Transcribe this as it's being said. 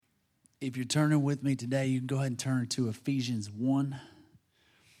If you're turning with me today, you can go ahead and turn to Ephesians 1. I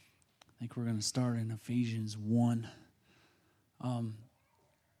think we're going to start in Ephesians 1.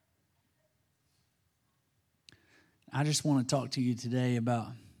 I just want to talk to you today about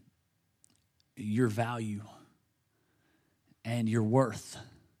your value and your worth.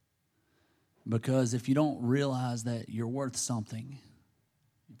 Because if you don't realize that you're worth something,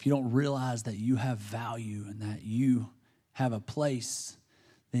 if you don't realize that you have value and that you have a place,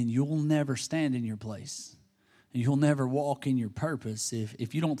 then you'll never stand in your place. And you'll never walk in your purpose.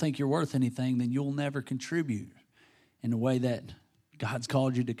 If you don't think you're worth anything, then you'll never contribute in the way that God's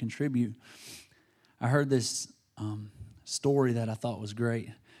called you to contribute. I heard this story that I thought was great.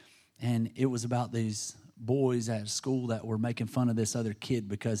 And it was about these boys at school that were making fun of this other kid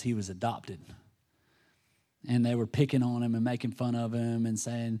because he was adopted. And they were picking on him and making fun of him and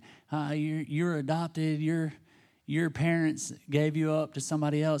saying, you're adopted, your parents gave you up to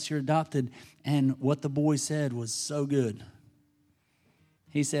somebody else, you're adopted. And what the boy said was so good.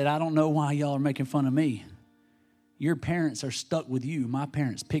 He said, I don't know why y'all are making fun of me. Your parents are stuck with you. My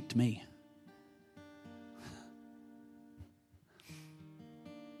parents picked me.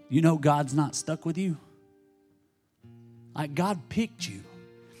 You know God's not stuck with you. Like God picked you.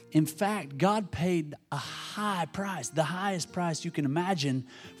 In fact, God paid a high price, the highest price you can imagine,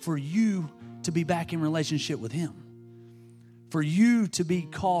 for you to be back in relationship with Him. For you to be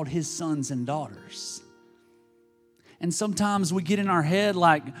called His sons and daughters. And sometimes we get in our head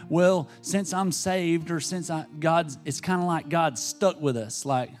like, well, since I'm saved or since it's kind of like God's stuck with us.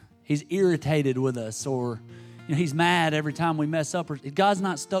 Like He's irritated with us or He's mad every time we mess up. God's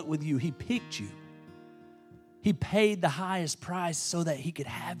not stuck with you. He picked you. He paid the highest price so that He could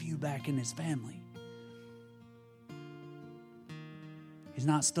have you back in His family. He's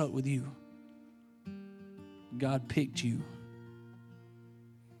not stuck with you. God picked you.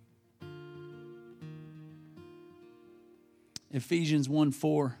 Ephesians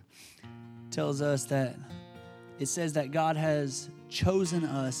 1:4 tells us that it says that God has chosen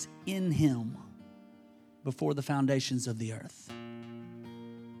us in Him before the foundations of the earth.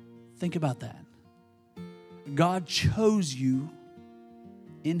 Think about that. God chose you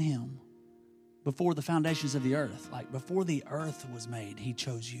in Him before the foundations of the earth. Like before the earth was made, He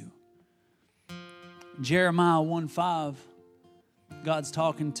chose you. Jeremiah 1:5, God's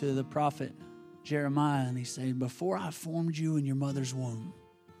talking to the prophet Jeremiah, and He said, before I formed you in your mother's womb,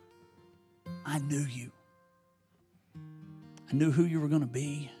 I knew you. I knew who you were going to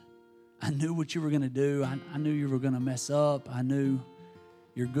be. I knew what you were going to do. I knew you were going to mess up. I knew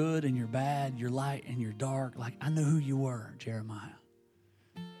you're good and you're bad, you're light and you're dark. Like I knew who you were, Jeremiah.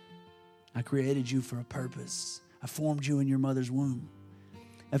 I created you for a purpose. I formed you in your mother's womb.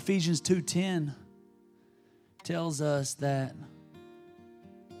 Ephesians 2:10 tells us that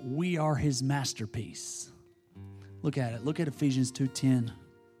we are His masterpiece. Look at it. Look at Ephesians 2:10.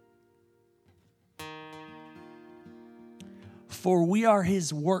 For we are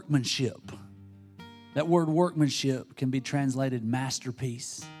His workmanship. That word workmanship can be translated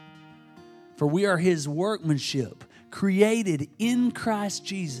masterpiece. For we are His workmanship, created in Christ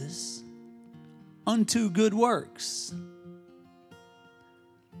Jesus unto good works.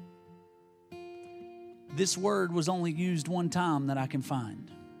 This word was only used one time that I can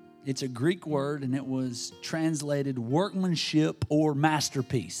find. It's a Greek word, and it was translated workmanship or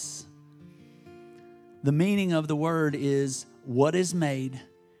masterpiece. The meaning of the word is what is made,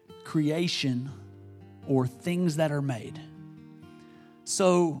 creation, or things that are made.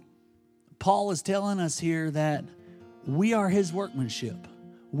 So Paul is telling us here that we are His workmanship.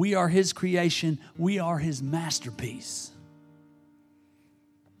 We are His creation. We are His masterpiece.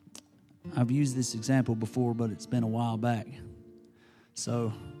 I've used this example before, but it's been a while back.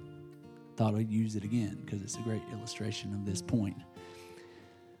 So thought I'd use it again because it's a great illustration of this point.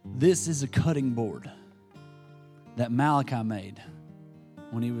 This is a cutting board that Malachi made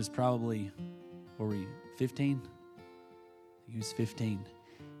when he was probably, 15? He was 15.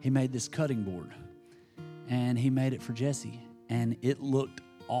 He made this cutting board, and he made it for Jesse, and it looked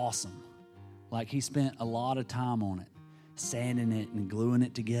awesome. Like he spent a lot of time on it, sanding it and gluing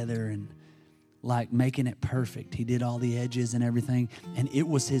it together and like making it perfect. He did all the edges and everything, and it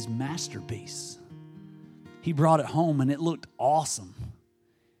was his masterpiece. He brought it home, and it looked awesome.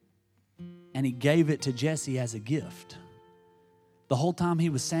 And he gave it to Jesse as a gift. The whole time he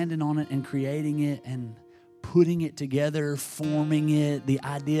was sanding on it and creating it and putting it together, forming it, the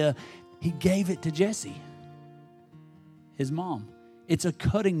idea, he gave it to Jesse, his mom. It's a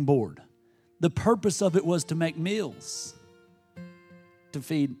cutting board. The purpose of it was to make meals, to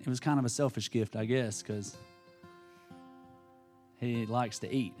feed. It was kind of a selfish gift, I guess, because he likes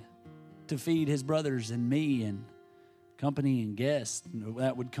to eat. to feed his brothers and me and company and guests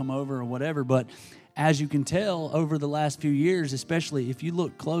that would come over or whatever. But as you can tell over the last few years, especially if you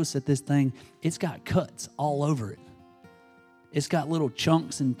look close at this thing, it's got cuts all over it. It's got little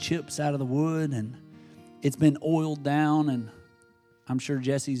chunks and chips out of the wood, and it's been oiled down, and I'm sure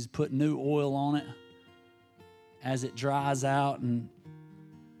Jesse's put new oil on it as it dries out and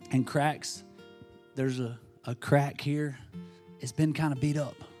cracks. There's a crack here. It's been kind of beat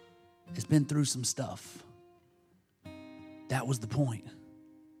up. It's been through some stuff. That was the point.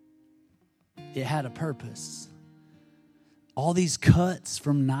 It had a purpose. All these cuts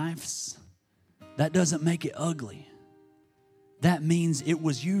from knives, that doesn't make it ugly. That means it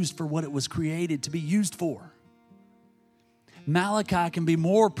was used for what it was created to be used for. Malachi can be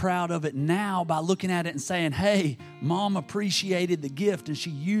more proud of it now by looking at it and saying, hey, Mom appreciated the gift and she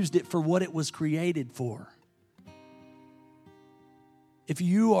used it for what it was created for. If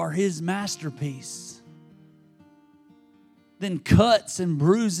you are his masterpiece, then cuts and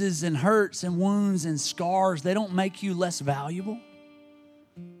bruises and hurts and wounds and scars, they don't make you less valuable.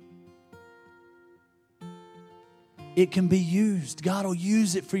 It can be used. God will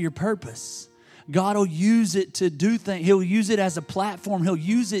use it for your purpose. God will use it to do things. He'll use it as a platform. He'll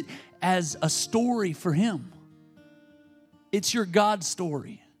use it as a story for him. It's your God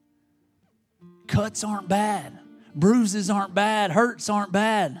story. Cuts aren't bad. Bruises aren't bad. Hurts aren't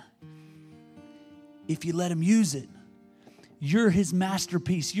bad. If you let him use it, you're his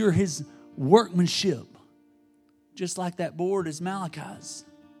masterpiece. You're his workmanship. Just like that board is Malachi's.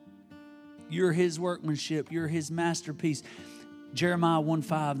 You're his workmanship. You're his masterpiece. Jeremiah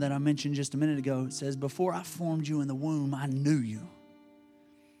 1:5 that I mentioned just a minute ago, it says, before I formed you in the womb, I knew you.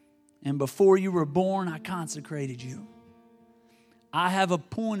 And before you were born, I consecrated you. I have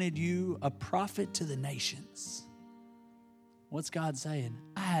appointed you a prophet to the nations. What's God saying?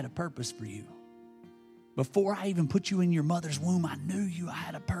 I had a purpose for you. Before I even put you in your mother's womb, I knew you. I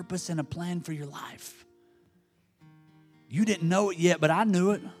had a purpose and a plan for your life. You didn't know it yet, but I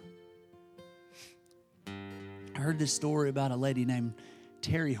knew it. I heard this story about a lady named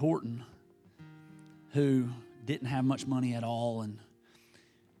Terry Horton who didn't have much money at all, and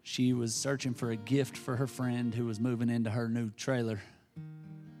she was searching for a gift for her friend who was moving into her new trailer.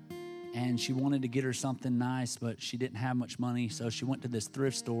 And she wanted to get her something nice, but she didn't have much money, so she went to this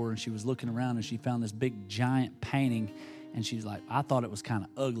thrift store and she was looking around and she found this big giant painting, and she's like, I thought it was kind of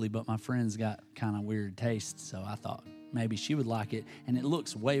ugly, but my friend's got kind of weird taste, so I thought maybe she would like it, and it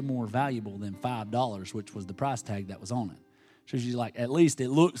looks way more valuable than $5, which was the price tag that was on it. So she's like, at least it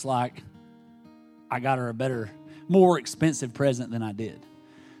looks like I got her a better, more expensive present than I did.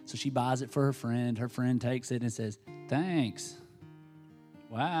 So she buys it for her friend. Her friend takes it and says, thanks.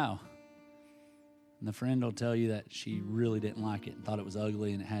 Wow. And the friend will tell you that she really didn't like it and thought it was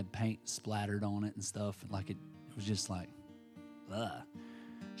ugly and it had paint splattered on it and stuff. Like it was just like, ugh.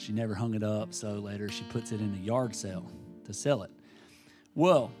 She never hung it up, so later she puts it in a yard sale to sell it.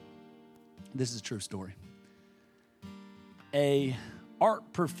 Well, this is a true story. A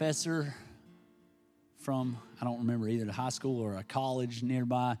art professor from, I don't remember, either the high school or a college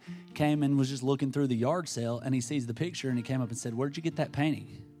nearby, came and was just looking through the yard sale, and he sees the picture, and he came up and said, where'd you get that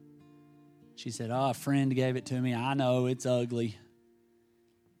painting? She said, a friend gave it to me. I know, it's ugly.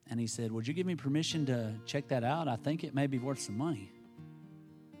 And he said, would you give me permission to check that out? I think it may be worth some money.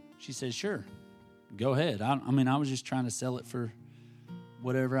 She said, sure, go ahead. I was just trying to sell it for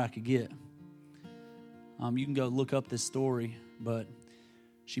whatever I could get. You can go look up this story, but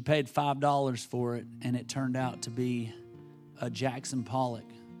she paid $5 for it, and it turned out to be a Jackson Pollock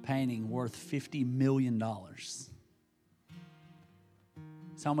painting worth $50 million. That's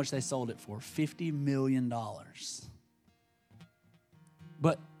how much they sold it for, $50 million.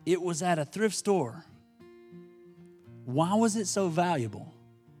 But it was at a thrift store. Why was it so valuable?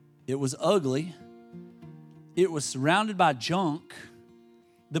 It was ugly. It was surrounded by junk.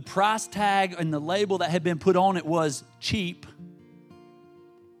 The price tag and the label that had been put on it was cheap.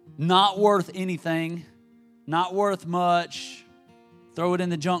 Not worth anything. Not worth much. Throw it in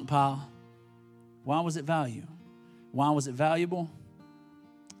the junk pile. Why was it value? Why was it valuable?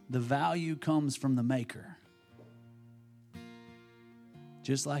 The value comes from the maker.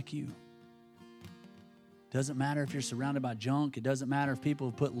 Just like you. Doesn't matter if you're surrounded by junk. It doesn't matter if people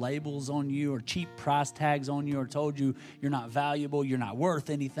have put labels on you or cheap price tags on you or told you you're not valuable, you're not worth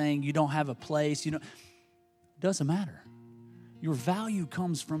anything, you don't have a place. It doesn't matter. Your value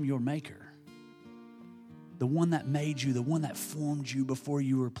comes from your maker. The one that made you, the one that formed you before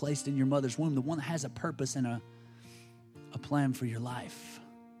you were placed in your mother's womb, the one that has a purpose and a plan for your life.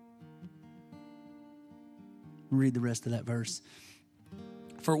 Read the rest of that verse.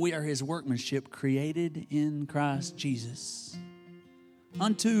 For we are his workmanship, created in Christ Jesus,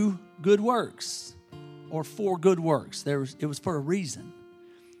 unto good works, or for good works. It was for a reason,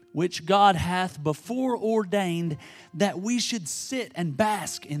 which God hath before ordained that we should sit and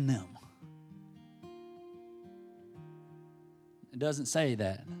bask in them. It doesn't say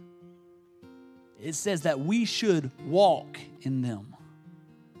that. It says that we should walk in them.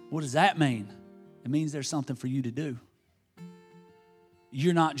 What does that mean? It means there's something for you to do.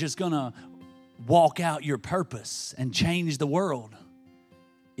 You're not just going to walk out your purpose and change the world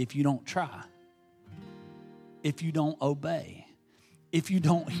if you don't try, if you don't obey, if you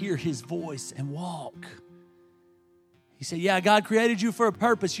don't hear his voice and walk. He said, yeah, God created you for a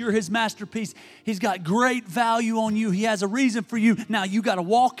purpose. You're his masterpiece. He's got great value on you. He has a reason for you. Now you got to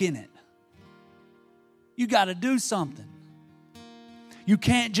walk in it. You got to do something. You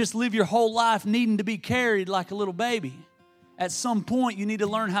can't just live your whole life needing to be carried like a little baby. At some point, you need to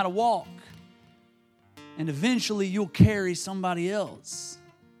learn how to walk. And eventually, you'll carry somebody else.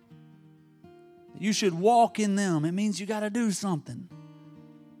 You should walk in them. It means you got to do something.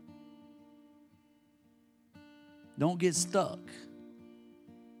 Don't get stuck.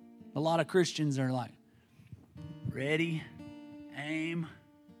 A lot of Christians are like, ready, aim,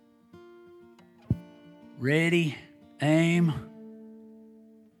 ready, aim,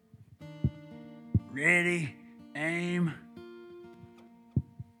 ready, aim,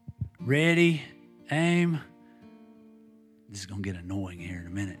 ready, aim. This is going to get annoying here in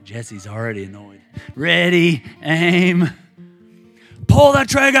a minute. Jesse's already annoyed. Ready, aim, pull the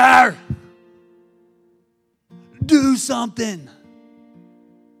trigger. Do something.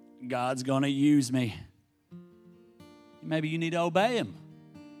 God's going to use me. Maybe you need to obey him.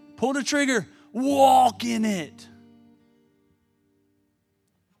 Pull the trigger. Walk in it.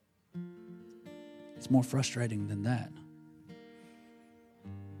 It's more frustrating than that.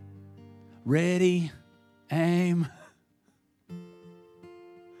 Ready, aim.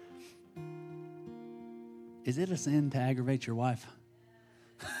 Is it a sin to aggravate your wife?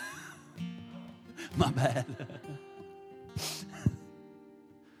 My bad.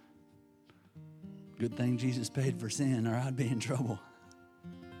 Good thing Jesus paid for sin, or I'd be in trouble.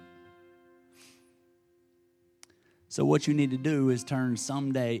 So what you need to do is turn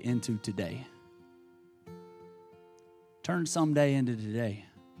someday into today. Turn someday into today.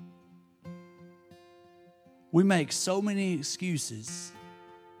 We make so many excuses.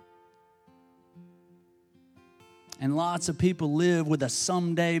 And lots of people live with a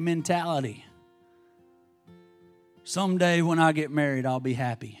someday mentality. Someday when I get married, I'll be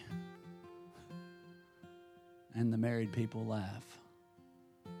happy. And the married people laugh.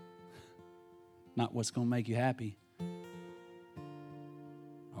 Not what's going to make you happy.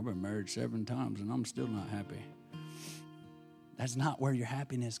 I've been married 7 times and I'm still not happy. That's not where your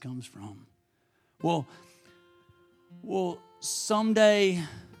happiness comes from. Well, someday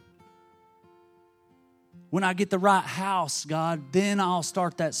when I get the right house, God, then I'll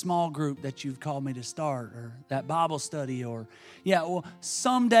start that small group that you've called me to start, or that Bible study, or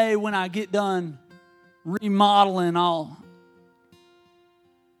someday when I get done remodeling, I'll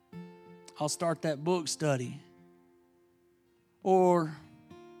start that book study. Or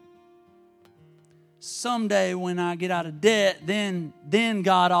someday when I get out of debt, then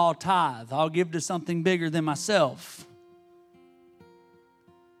God, I'll tithe. I'll give to something bigger than myself.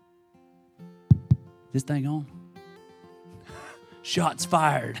 This thing on? Shots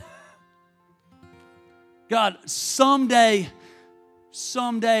fired. God, someday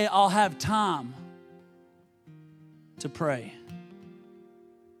I'll have time to pray.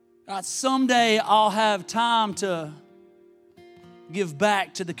 God, someday I'll have time to give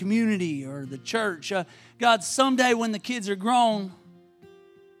back to the community or the church. God, someday when the kids are grown,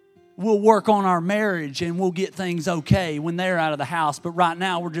 we'll work on our marriage and we'll get things okay when they're out of the house. But right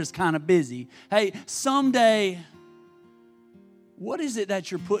now we're just kind of busy. Hey, someday, what is it that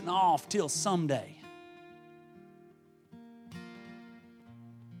you're putting off till someday?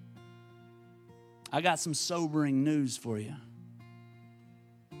 I got some sobering news for you.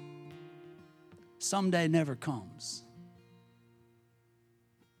 Someday never comes.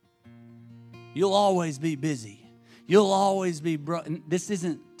 You'll always be busy. You'll always be this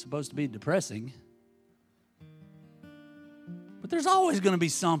isn't supposed to be depressing. But there's always going to be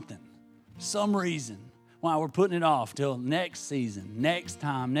something, some reason why we're putting it off till next season, next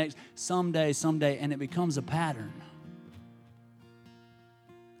time, someday, and it becomes a pattern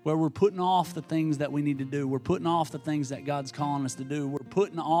where we're putting off the things that we need to do. We're putting off the things that God's calling us to do. We're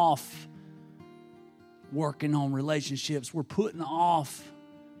putting off working on relationships. We're putting off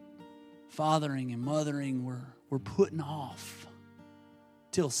fathering and mothering. We're putting off.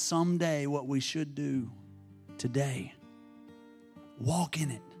 till someday what we should do today. Walk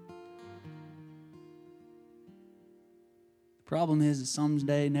in it. The problem is that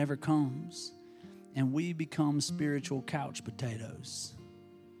someday never comes, and we become spiritual couch potatoes,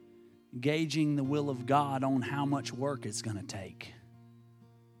 gauging the will of God on how much work it's going to take.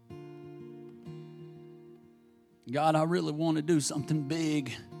 God, I really want to do something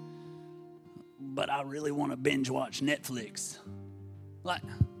big, but I really want to binge watch Netflix. Like,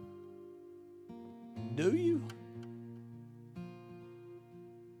 do you?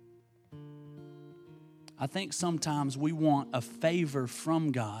 I think sometimes we want a favor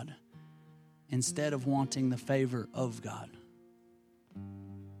from God instead of wanting the favor of God.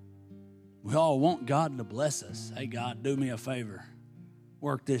 We all want God to bless us. Hey, God, do me a favor.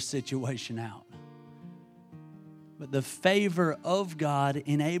 Work this situation out. But the favor of God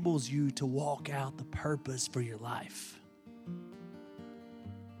enables you to walk out the purpose for your life.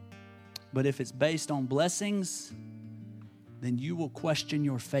 But if it's based on blessings, then you will question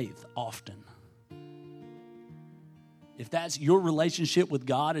your faith often. If that's your relationship with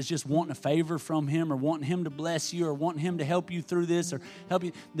God is just wanting a favor from Him or wanting Him to bless you or wanting Him to help you through this or help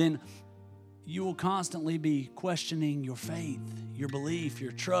you, then you will constantly be questioning your faith, your belief,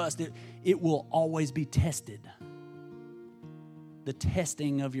 your trust. It will always be tested. The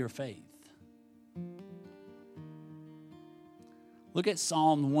testing of your faith. Look at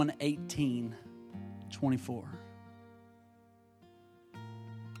Psalm 118, 24.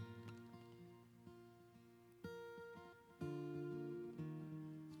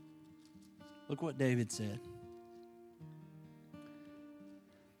 Look what David said.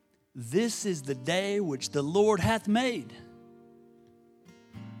 This is the day which the Lord hath made.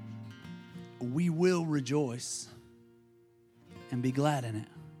 We will rejoice and be glad in it.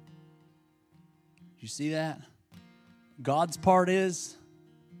 You see that? God's part is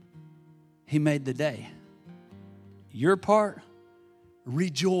He made the day. Your part,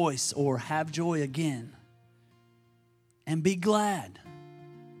 rejoice or have joy again and be glad.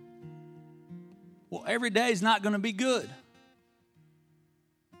 Well, every day is not going to be good.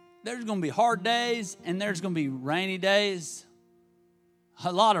 There's going to be hard days and there's going to be rainy days.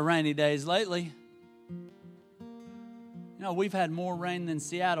 A lot of rainy days lately. You know, we've had more rain than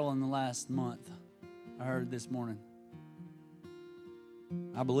Seattle in the last month. I heard this morning.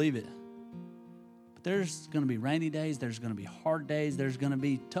 I believe it. But there's going to be rainy days. There's going to be hard days. There's going to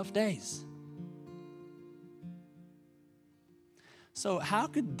be tough days. So how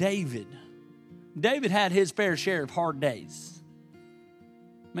could David had his fair share of hard days.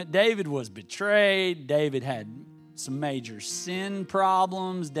 David was betrayed. David had some major sin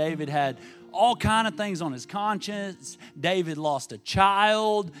problems. David had all kind of things on his conscience. David lost a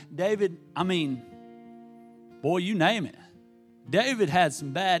child. Boy, you name it. David had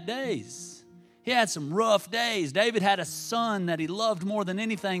some bad days. He had some rough days. David had a son that he loved more than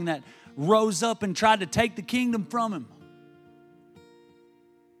anything that rose up and tried to take the kingdom from him.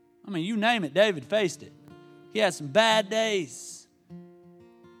 You name it, David faced it. He had some bad days.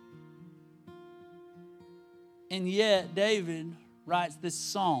 And yet, David writes this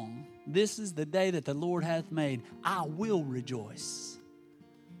song. This is the day that the Lord hath made. I will rejoice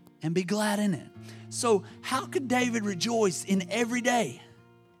and be glad in it. So, how could David rejoice in every day?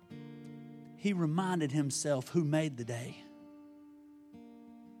 He reminded himself who made the day.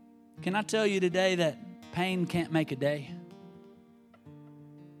 Can I tell you today that pain can't make a day?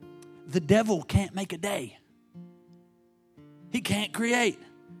 The devil can't make a day. He can't create.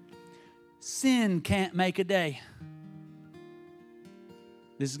 Sin can't make a day.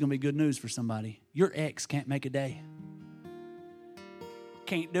 This is going to be good news for somebody. Your ex can't make a day.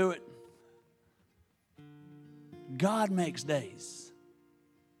 Can't do it. God makes days.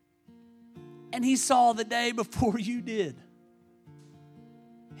 And He saw the day before you did.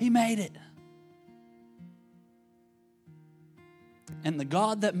 He made it. And the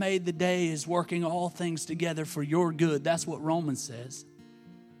God that made the day is working all things together for your good. That's what Romans says.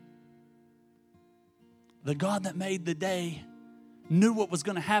 The God that made the day knew what was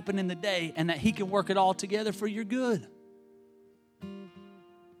going to happen in the day and that He can work it all together for your good.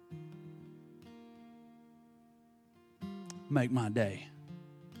 Make my day.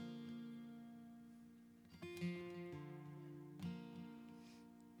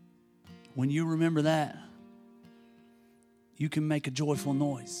 When you remember that, you can make a joyful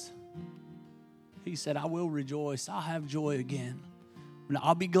noise. He said, I will rejoice. I'll have joy again.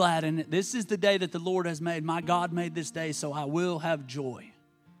 I'll be glad in it. This is the day that the Lord has made. My God made this day, so I will have joy.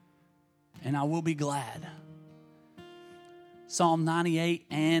 And I will be glad. Psalm 98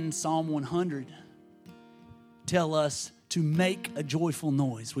 and Psalm 100 tell us To make a joyful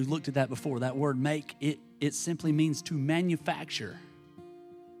noise. We've looked at that before. That word make, it simply means to manufacture.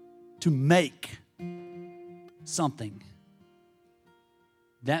 To make something.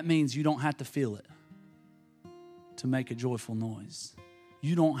 That means you don't have to feel it to make a joyful noise.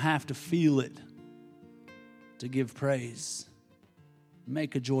 You don't have to feel it to give praise.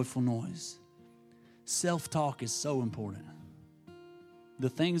 Make a joyful noise. Self-talk is so important. The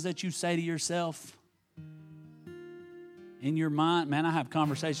things that you say to yourself in your mind, man, I have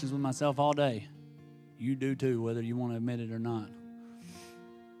conversations with myself all day. You do too, whether you want to admit it or not.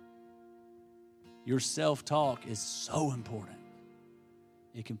 Your self-talk is so important.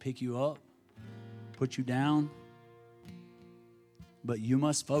 It can pick you up, put you down, but you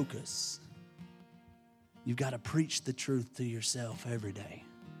must focus. You've got to preach the truth to yourself every day.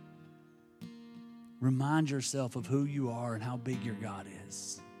 Remind yourself of who you are and how big your God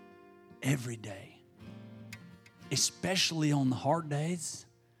is every day. Especially on the hard days.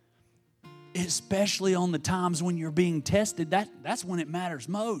 Especially on the times when you're being tested. That's when it matters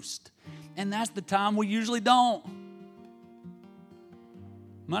most. And that's the time we usually don't.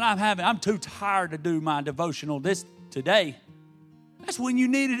 When I'm too tired to do my devotional today. That's when you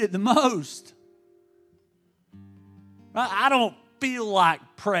needed it the most. Right? I don't feel like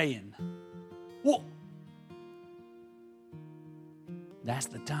praying. Well, that's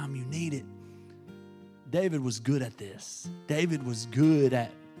the time you need it. David was good at this. David was good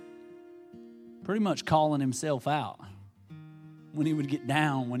at pretty much calling himself out. When he would get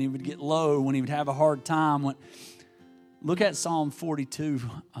down, when he would get low, when he would have a hard time. Look at Psalm 42,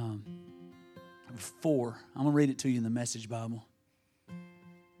 4. I'm going to read it to you in the Message Bible.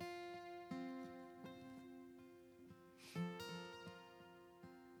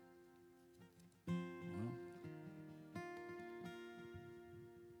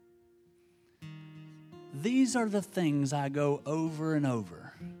 These are the things I go over and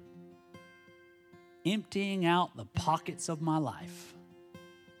over, emptying out the pockets of my life.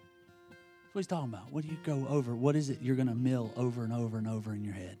 That's what he's talking about. What do you go over? What is it you're going to mill over and over and over in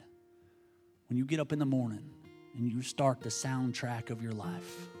your head? When you get up in the morning and you start the soundtrack of your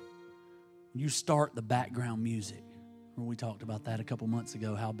life, you start the background music. We talked about that a couple months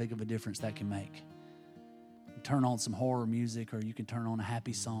ago, how big of a difference that can make. You turn on some horror music, or you can turn on a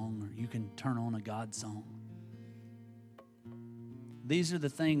happy song, or you can turn on a God song. These are the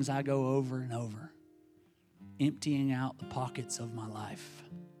things I go over and over, emptying out the pockets of my life.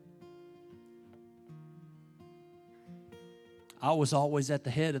 I was always at the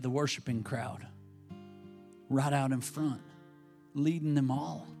head of the worshiping crowd, right out in front, leading them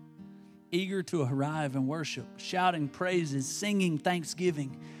all, eager to arrive and worship, shouting praises, singing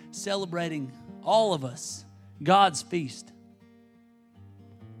thanksgiving, celebrating all of us, God's feast.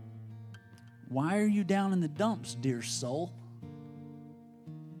 Why are you down in the dumps, dear soul?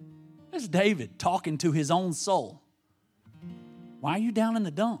 That's David talking to his own soul. Why are you down in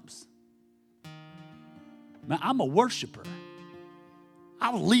the dumps? Man, I'm a worshiper. I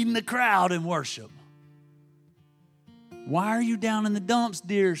was leading the crowd in worship. Why are you down in the dumps,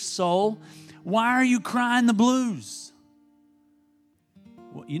 dear soul? Why are you crying the blues?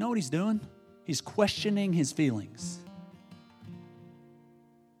 Well, you know what he's doing? He's questioning his feelings.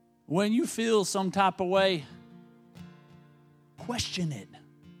 When you feel some type of way, question it.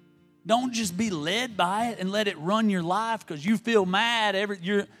 Don't just be led by it and let it run your life because you feel mad.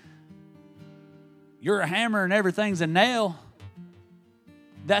 You're a hammer and everything's a nail.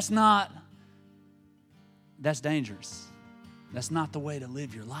 That's dangerous. That's not the way to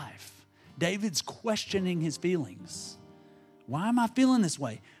live your life. David's questioning his feelings. Why am I feeling this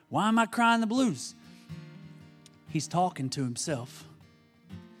way? Why am I crying the blues? He's talking to himself.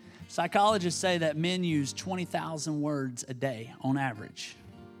 Psychologists say that men use 20,000 words a day on average.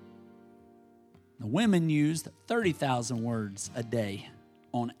 The women used 30,000 words a day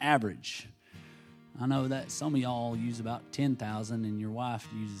on average. I know that some of y'all use about 10,000 and your wife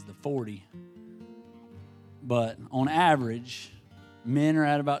uses the 40. But on average, men are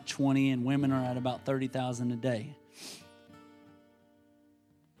at about 20 and women are at about 30,000 a day.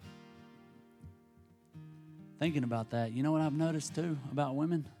 Thinking about that, you know what I've noticed too about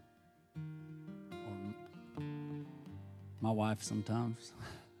women? Or my wife sometimes.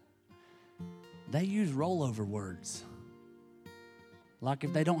 They use rollover words. Like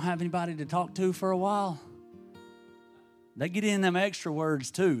if they don't have anybody to talk to for a while, they get in them extra words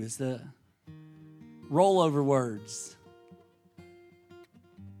too. It's the rollover words.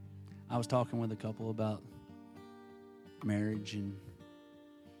 I was talking with a couple about marriage and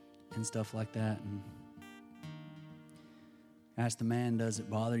stuff like that, and I asked the man, does it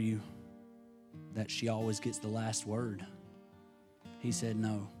bother you that she always gets the last word? He said,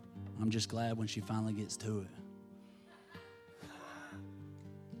 no, I'm just glad when she finally gets to it.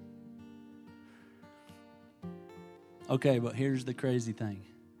 Okay, but here's the crazy thing.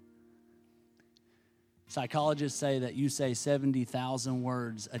 Psychologists say that you say 70,000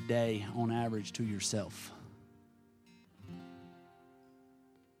 words a day on average to yourself.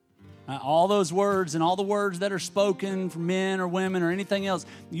 All those words and all the words that are spoken from men or women or anything else,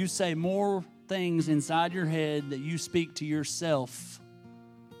 you say more things inside your head that you speak to yourself.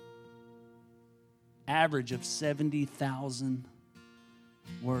 Average of 70,000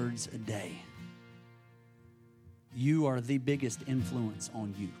 words a day. You are the biggest influence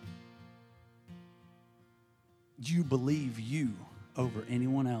on you. You believe you over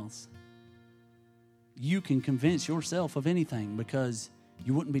anyone else. You can convince yourself of anything because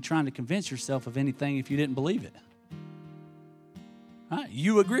you wouldn't be trying to convince yourself of anything if you didn't believe it. Right?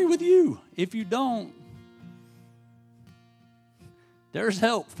 You agree with you. If you don't, there's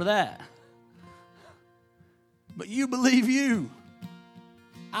help for that. But you believe you.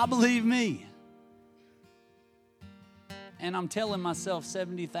 I believe me. And I'm telling myself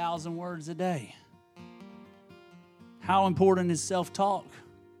 70,000 words a day. How important is self-talk?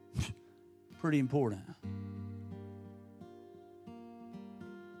 Pretty important.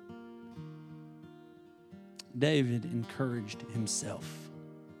 David encouraged himself.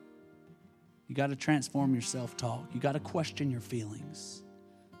 You got to transform your self-talk. You got to question your feelings.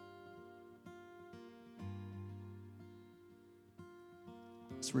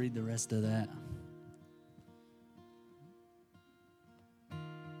 Let's read the rest of that.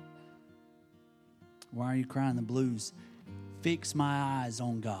 Why are you crying the blues? Fix my eyes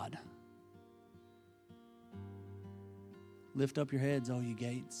on God. Lift up your heads, all you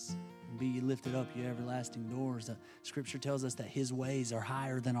gates. Be ye lifted up, you everlasting doors. The scripture tells us that his ways are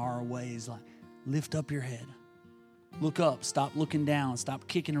higher than our ways. Like, lift up your head. Look up. Stop looking down. Stop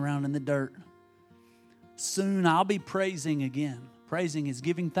kicking around in the dirt. Soon I'll be praising again. Praising is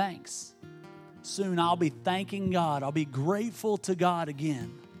giving thanks. Soon I'll be thanking God. I'll be grateful to God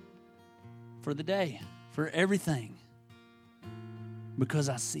again for the day, for everything. Because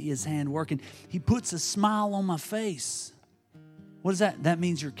I see his hand working. He puts a smile on my face. What is that? That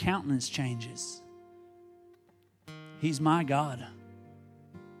means your countenance changes. He's my God.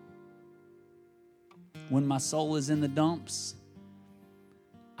 When my soul is in the dumps,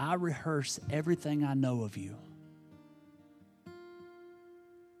 I rehearse everything I know of you.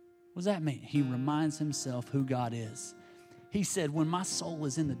 What does that mean? He reminds himself who God is. He said, when my soul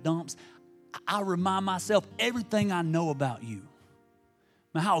is in the dumps, I remind myself everything I know about you.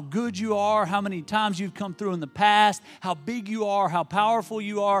 How good you are, how many times you've come through in the past, how big you are, how powerful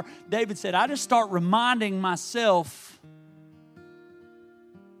you are. David said, I just start reminding myself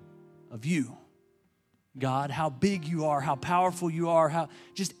of you. God, how big you are, how powerful you are, how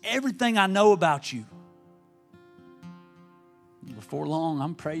just everything I know about you. Before long,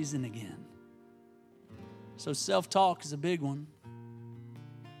 I'm praising again. So self-talk is a big one.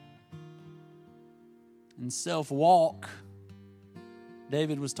 And self-walk,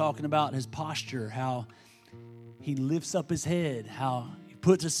 David was talking about his posture, how he lifts up his head, how he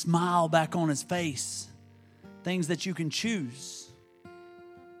puts a smile back on his face. Things that you can choose,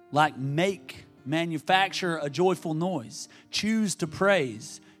 like manufacture a joyful noise, choose to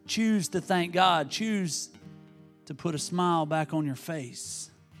praise, choose to thank God, choose to put a smile back on your face.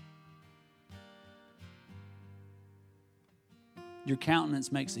 Your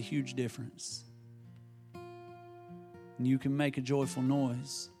countenance makes a huge difference. And you can make a joyful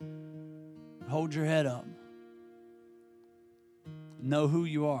noise. Hold your head up. Know who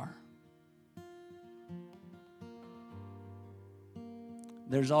you are.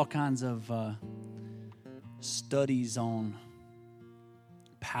 There's all kinds of studies on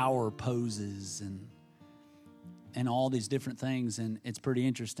power poses and all these different things, and it's pretty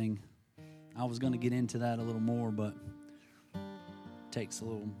interesting. I was going to get into that a little more, but it takes a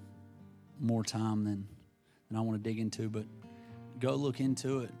little more time than I want to dig into, but go look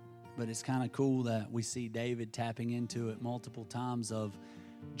into it. But it's kind of cool that we see David tapping into it multiple times of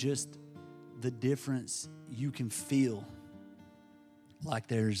just the difference you can feel. Like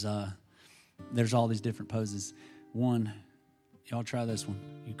there's all these different poses. One, y'all try this one.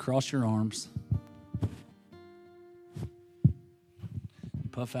 You cross your arms,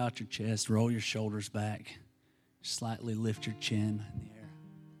 puff out your chest, roll your shoulders back, slightly lift your chin in the air.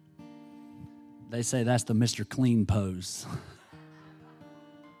 They say that's the Mr. Clean pose.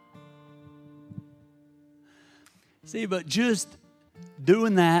 See, but just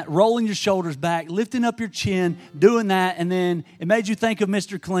doing that, rolling your shoulders back, lifting up your chin, doing that, and then it made you think of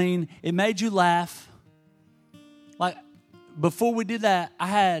Mr. Clean. It made you laugh. Like, before we did that, I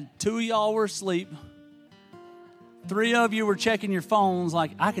had 2 of y'all were asleep. 3 of you were checking your phones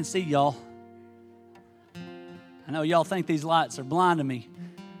like, I can see y'all. I know y'all think these lights are blinding me.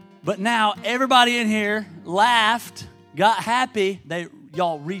 But now everybody in here laughed, got happy.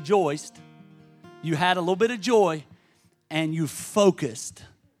 Y'all rejoiced. You had a little bit of joy, and you focused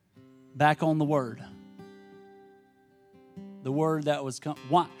back on the Word. The Word that was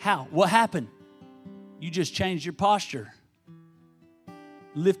how? What happened? You just changed your posture.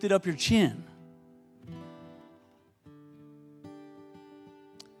 Lifted up your chin.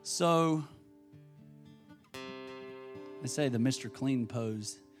 So, they say the Mr. Clean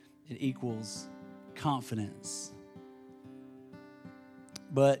pose, it equals confidence.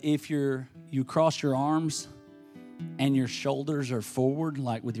 But if you cross your arms and your shoulders are forward,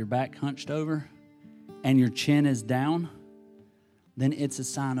 like with your back hunched over, and your chin is down, then it's a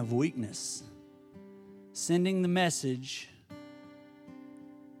sign of weakness. Sending the message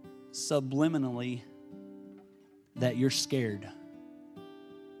subliminally that you're scared.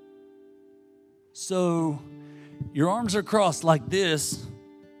 So your arms are crossed like this.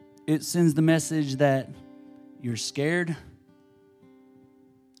 It sends the message that you're scared,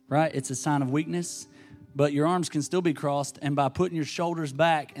 right? It's a sign of weakness. But your arms can still be crossed, and by putting your shoulders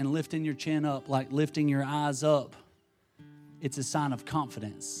back and lifting your chin up, like lifting your eyes up, it's a sign of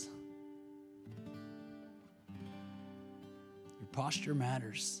confidence. Your posture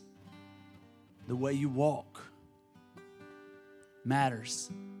matters. The way you walk matters.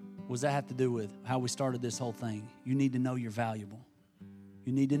 What does that have to do with how we started this whole thing? You need to know you're valuable.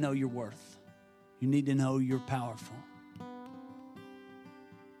 You need to know your worth. You need to know you're powerful.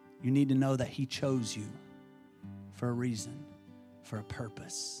 You need to know that He chose you for a reason, for a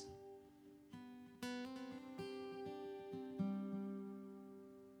purpose.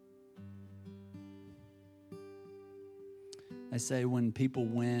 They say when people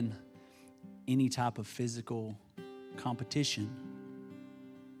win any type of physical competition,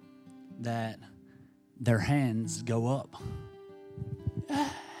 that their hands go up.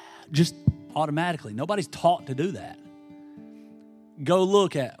 Just automatically. Nobody's taught to do that. Go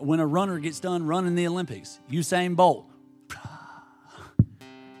look at when a runner gets done running the Olympics. Usain Bolt.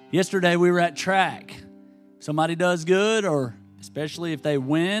 Yesterday we were at track. Somebody does good, or especially if they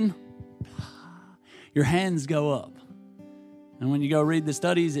win, your hands go up. And when you go read the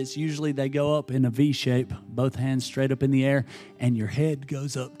studies, it's usually they go up in a V shape, both hands straight up in the air, and your head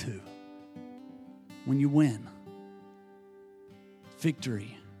goes up too. When you win.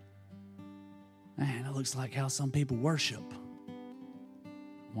 Victory. Man, it looks like how some people worship.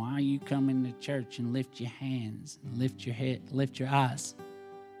 Why you come into church and lift your hands, and lift your head, lift your eyes?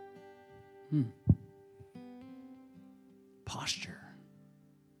 Posture.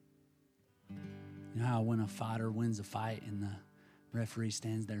 You know how when a fighter wins a fight and the referee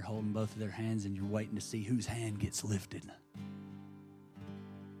stands there holding both of their hands and you're waiting to see whose hand gets lifted?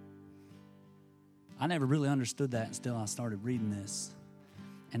 I never really understood that until I started reading this.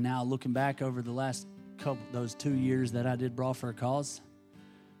 And now looking back over the last those 2 years that I did Brawl for a Cause,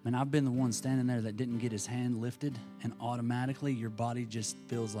 man, I've been the one standing there that didn't get his hand lifted, and automatically your body just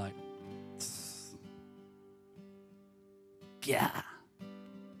feels like, yeah.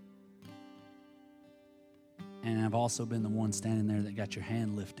 And I've also been the one standing there that got your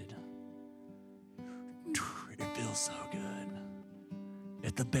hand lifted. It feels so good.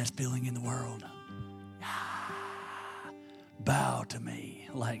 It's the best feeling in the world. Bow to me.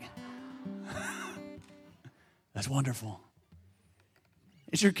 Like, that's wonderful.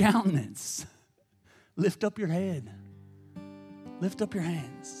 It's your countenance. Lift up your head. Lift up your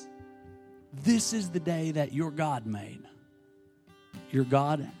hands. This is the day that your God made. Your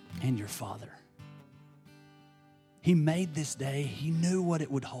God and your Father. He made this day. He knew what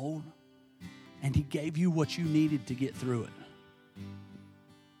it would hold. And He gave you what you needed to get through it.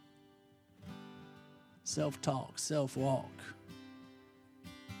 Self-talk, self-walk.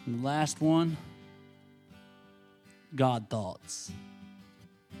 And the last one, God thoughts.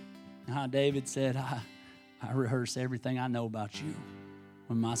 How David said, I rehearse everything I know about you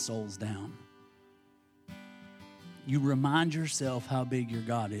when my soul's down. You remind yourself how big your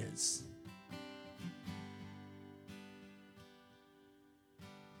God is.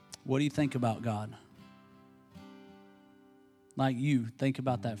 What do you think about God? Like you, think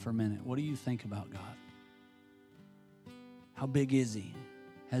about that for a minute. What do you think about God? How big is He?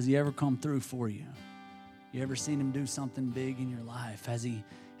 Has He ever come through for you? You ever seen Him do something big in your life? Has He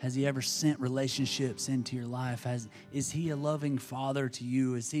ever sent relationships into your life? Is He a loving Father to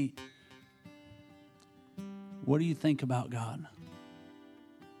you? What do you think about God?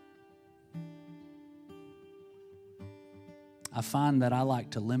 I find that I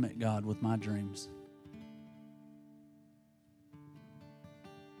like to limit God with my dreams.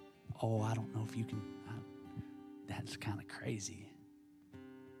 Oh, I don't know if you can. That's kind of crazy.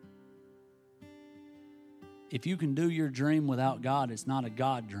 If you can do your dream without God, it's not a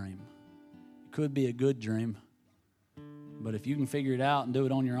God dream. It could be a good dream. But if you can figure it out and do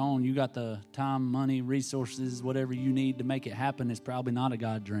it on your own, you got the time, money, resources, whatever you need to make it happen, it's probably not a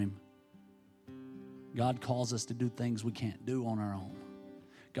God dream. God calls us to do things we can't do on our own.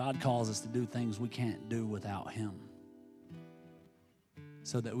 God calls us to do things we can't do without Him.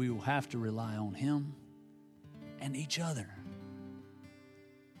 So that we will have to rely on Him and each other.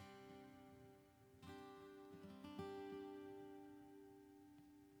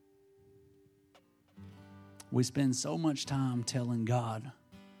 We spend so much time telling God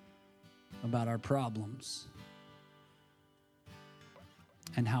about our problems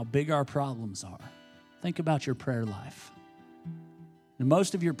and how big our problems are. Think about your prayer life. And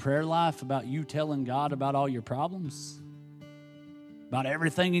most of your prayer life about you telling God about all your problems, about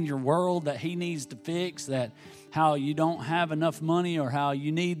everything in your world that He needs to fix, that how you don't have enough money, or how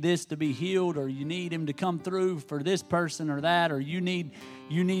you need this to be healed, or you need Him to come through for this person or that, or you need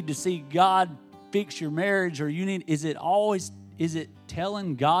to see God fix your marriage, or is it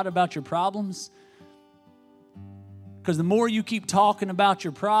telling God about your problems? Because the more you keep talking about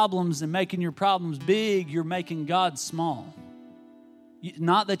your problems and making your problems big, you're making God small.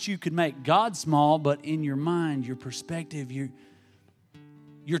 Not that you could make God small, but in your mind, your perspective,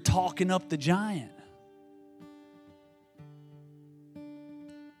 you're talking up the giant.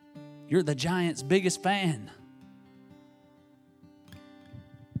 You're the giant's biggest fan.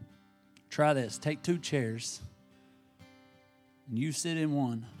 Try this. Take 2 chairs, and you sit in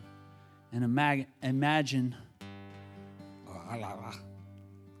one, and imagine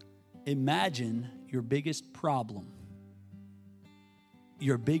your biggest problem,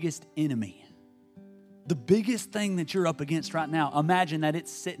 your biggest enemy, the biggest thing that you're up against right now. Imagine that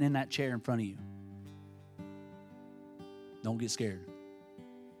it's sitting in that chair in front of you. Don't get scared.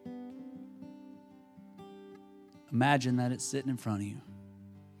 Imagine that it's sitting in front of you.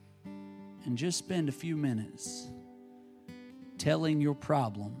 And just spend a few minutes telling your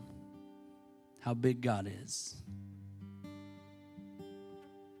problem how big God is.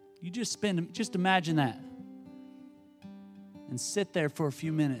 You just imagine that. And sit there for a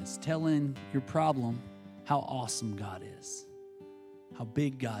few minutes telling your problem how awesome God is, how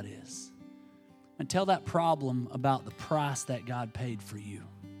big God is. And tell that problem about the price that God paid for you.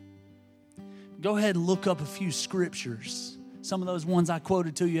 Go ahead and look up a few scriptures. Some of those ones I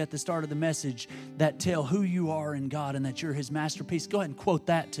quoted to you at the start of the message that tell who you are in God and that you're His masterpiece. Go ahead and quote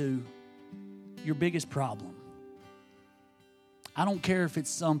that to your biggest problem. I don't care if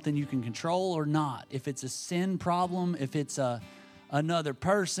it's something you can control or not. If it's a sin problem, if it's another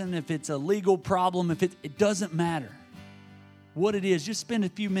person, if it's a legal problem, it doesn't matter what it is. Just spend a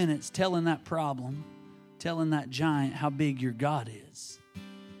few minutes telling that problem, telling that giant how big your God is.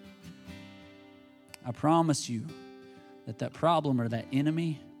 I promise you that problem or that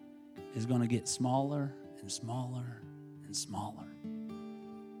enemy is going to get smaller and smaller and smaller.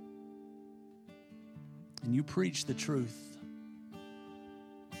 And you preach the truth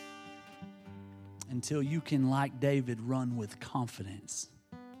until you can, like David, run with confidence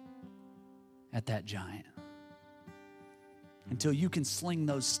at that giant. Until you can sling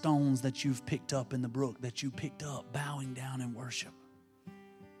those stones that you've picked up in the brook, that you picked up bowing down in worship.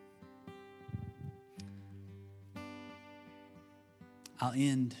 I'll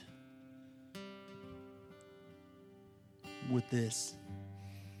end with this.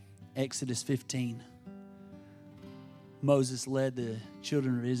 Exodus 15. Moses led the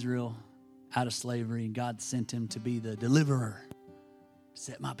children of Israel out of slavery, and God sent him to be the deliverer,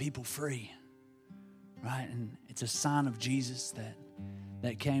 set my people free. Right? And it's a sign of Jesus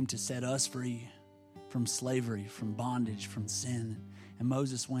that came to set us free from slavery, from bondage, from sin. And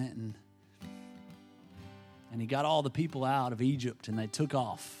Moses went and he got all the people out of Egypt, and they took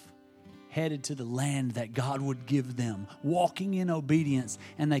off, headed to the land that God would give them, walking in obedience.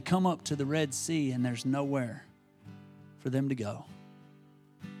 And they come up to the Red Sea, and there's nowhere for them to go.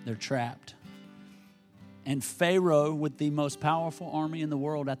 They're trapped. And Pharaoh, with the most powerful army in the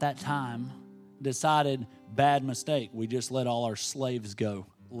world at that time, decided, bad mistake. We just let all our slaves go.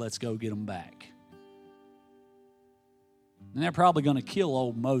 Let's go get them back. And they're probably going to kill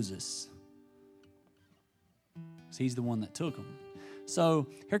old Moses. He's the one that took them. So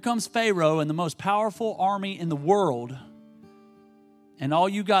here comes Pharaoh and the most powerful army in the world, and all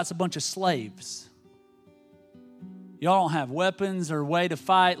you got's a bunch of slaves. Y'all don't have weapons or way to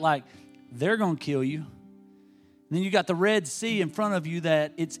fight. Like, they're going to kill you. And then you got the Red Sea in front of you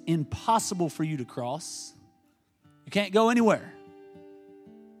that it's impossible for you to cross. You can't go anywhere.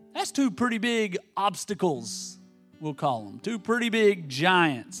 That's two pretty big obstacles, we'll call them. Two pretty big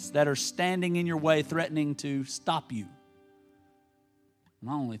giants that are standing in your way, threatening to stop you.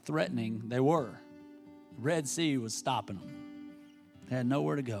 Not only threatening, they were. The Red Sea was stopping them. They had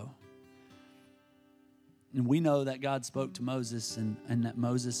nowhere to go. And we know that God spoke to Moses and that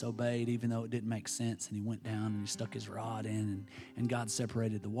Moses obeyed even though it didn't make sense. And he went down and he stuck his rod in and God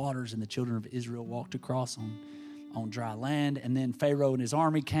separated the waters and the children of Israel walked across on dry land. And then Pharaoh and his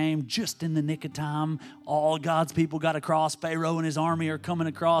army came just in the nick of time. All God's people got across. Pharaoh and his army are coming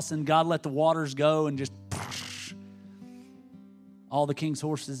across and God let the waters go and just all the king's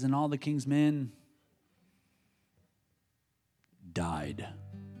horses and all the king's men died.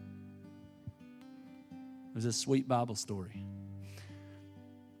 It was a sweet Bible story.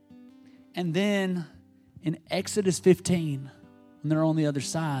 And then in Exodus 15, when they're on the other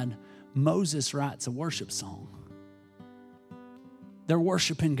side, Moses writes a worship song. They're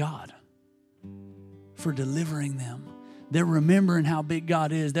worshiping God for delivering them. They're remembering how big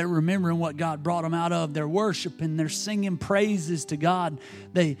God is. They're remembering what God brought them out of. They're worshiping. They're singing praises to God.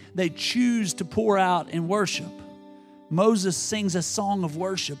 They choose to pour out in worship. Moses sings a song of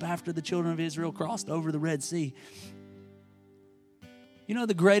worship after the children of Israel crossed over the Red Sea. You know,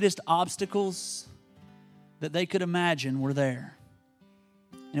 the greatest obstacles that they could imagine were there.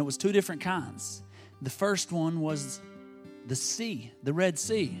 And it was two different kinds. The first one was the sea, the Red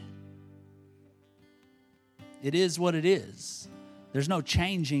Sea. It is what it is. There's no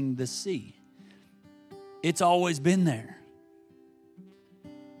changing the sea. It's always been there.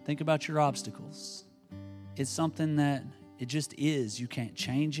 Think about your obstacles. It's something that it just is. You can't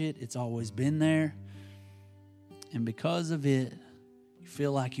change it. It's always been there. And because of it, you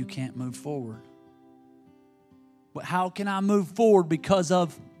feel like you can't move forward. But how can I move forward because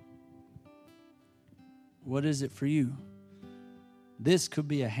of? What is it for you? This could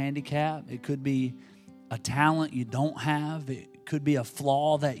be a handicap. It could be a talent you don't have. It could be a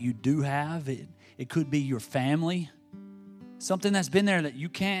flaw that you do have. It could be your family. Something that's been there that you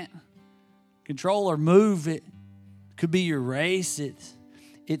can't control or move. It could be your race.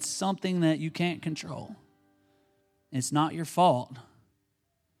 It's something that you can't control. It's not your fault,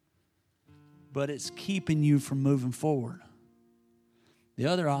 but it's keeping you from moving forward. The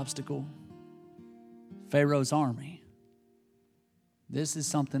other obstacle, Pharaoh's army. This is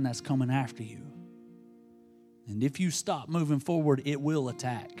something that's coming after you. And if you stop moving forward, it will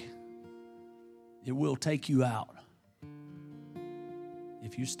attack. It will take you out.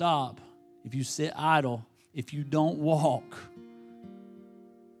 If you stop, if you sit idle, if you don't walk,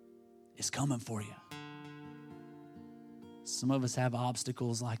 it's coming for you. Some of us have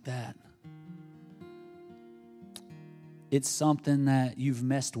obstacles like that. It's something that you've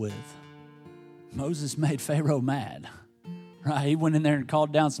messed with. Moses made Pharaoh mad, right? He went in there and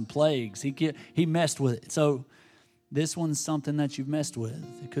called down some plagues. He messed with it. So this one's something that you've messed with.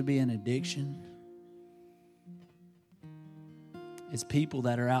 It could be an addiction. It's people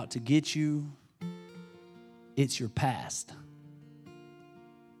that are out to get you. It's your past.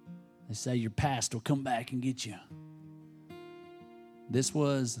 They say your past will come back and get you. This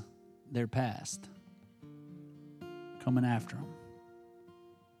was their past coming after them.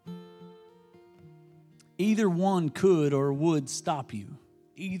 Either one could or would stop you,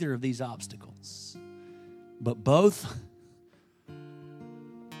 either of these obstacles. But both,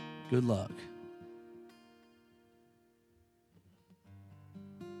 good luck.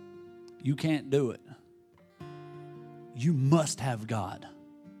 You can't do it. You must have God.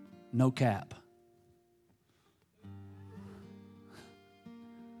 No cap.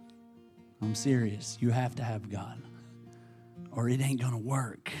 I'm serious. You have to have God, or it ain't going to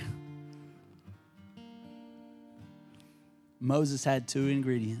work. Moses had two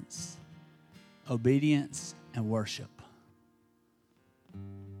ingredients: obedience and worship.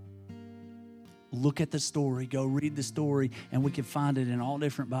 Look at the story. Go read the story, and we can find it in all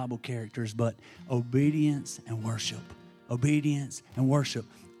different Bible characters. But obedience and worship. Obedience and worship.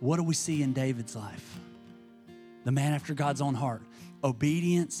 What do we see in David's life? The man after God's own heart.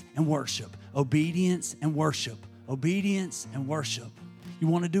 Obedience and worship. Obedience and worship. Obedience and worship. You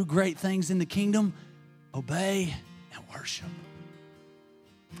want to do great things in the kingdom? Obey and worship.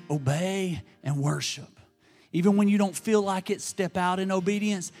 Obey and worship. Even when you don't feel like it, step out in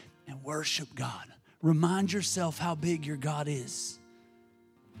obedience and worship God. Remind yourself how big your God is.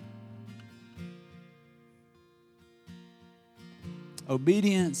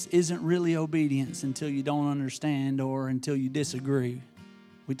 Obedience isn't really obedience until you don't understand or until you disagree.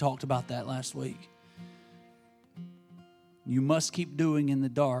 We talked about that last week. You must keep doing in the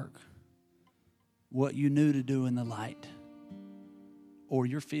dark what you knew to do in the light, or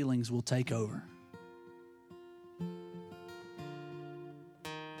your feelings will take over.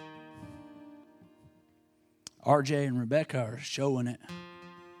 RJ and Rebecca are showing it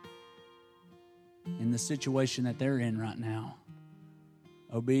in the situation that they're in right now.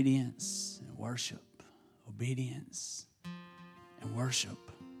 Obedience and worship. Obedience and worship.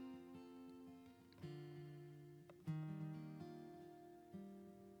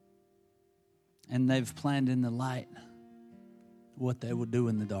 And they've planned in the light what they will do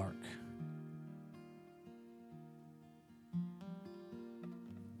in the dark.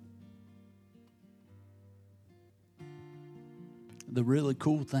 The really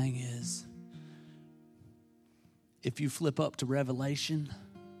cool thing is, if you flip up to Revelation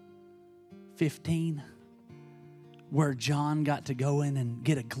 15, where John got to go in and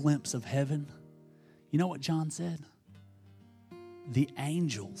get a glimpse of heaven, you know what John said? The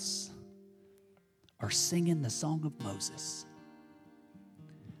angels are singing the song of Moses.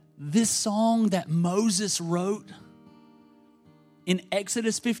 This song that Moses wrote in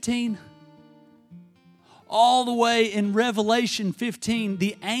Exodus 15, all the way in Revelation 15,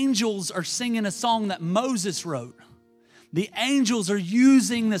 the angels are singing a song that Moses wrote. The angels are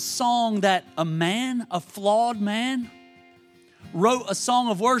using the song that a man, a flawed man, wrote a song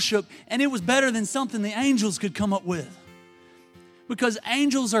of worship, and it was better than something the angels could come up with. Because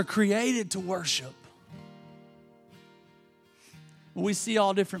angels are created to worship. We see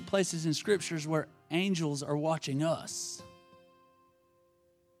all different places in scriptures where angels are watching us.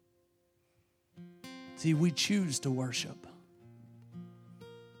 See, we choose to worship.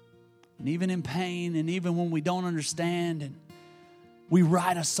 And even in pain, and even when we don't understand, and we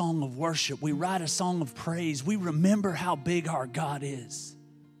write a song of worship, we write a song of praise, we remember how big our God is.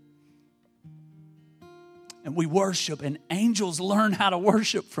 And we worship, and angels learn how to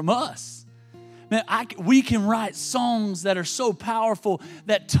worship from us. Man, we can write songs that are so powerful,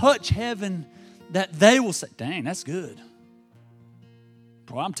 that touch heaven, that they will say, dang, that's good.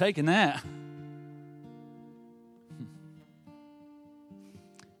 Boy, I'm taking that.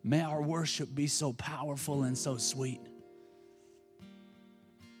 May our worship be so powerful and so sweet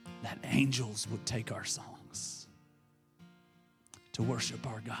that angels would take our songs to worship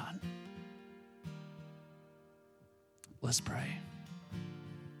our God. Let's pray.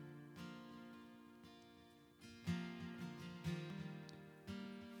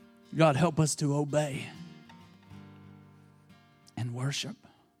 God, help us to obey and worship,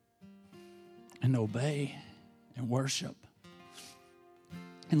 and obey and worship.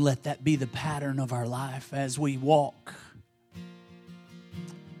 And let that be the pattern of our life as we walk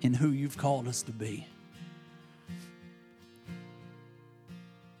in who you've called us to be.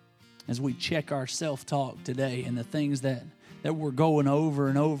 As we check our self-talk today and the things that we're going over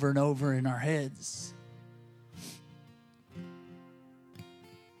and over and over in our heads.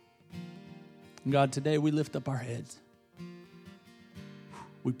 God, today we lift up our heads.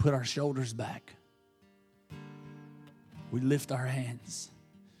 We put our shoulders back. We lift our hands.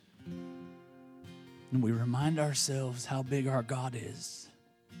 And we remind ourselves how big our God is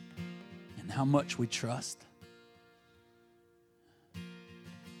and how much we trust.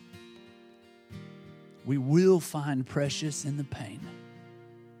 We will find precious in the pain,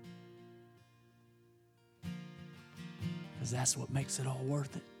 because that's what makes it all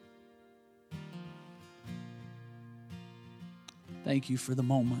worth it. Thank you for the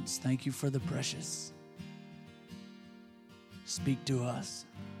moments. Thank you for the precious. Speak to us.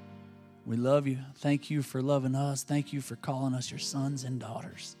 We love you. Thank you for loving us. Thank you for calling us your sons and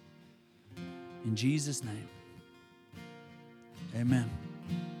daughters. In Jesus' name, amen.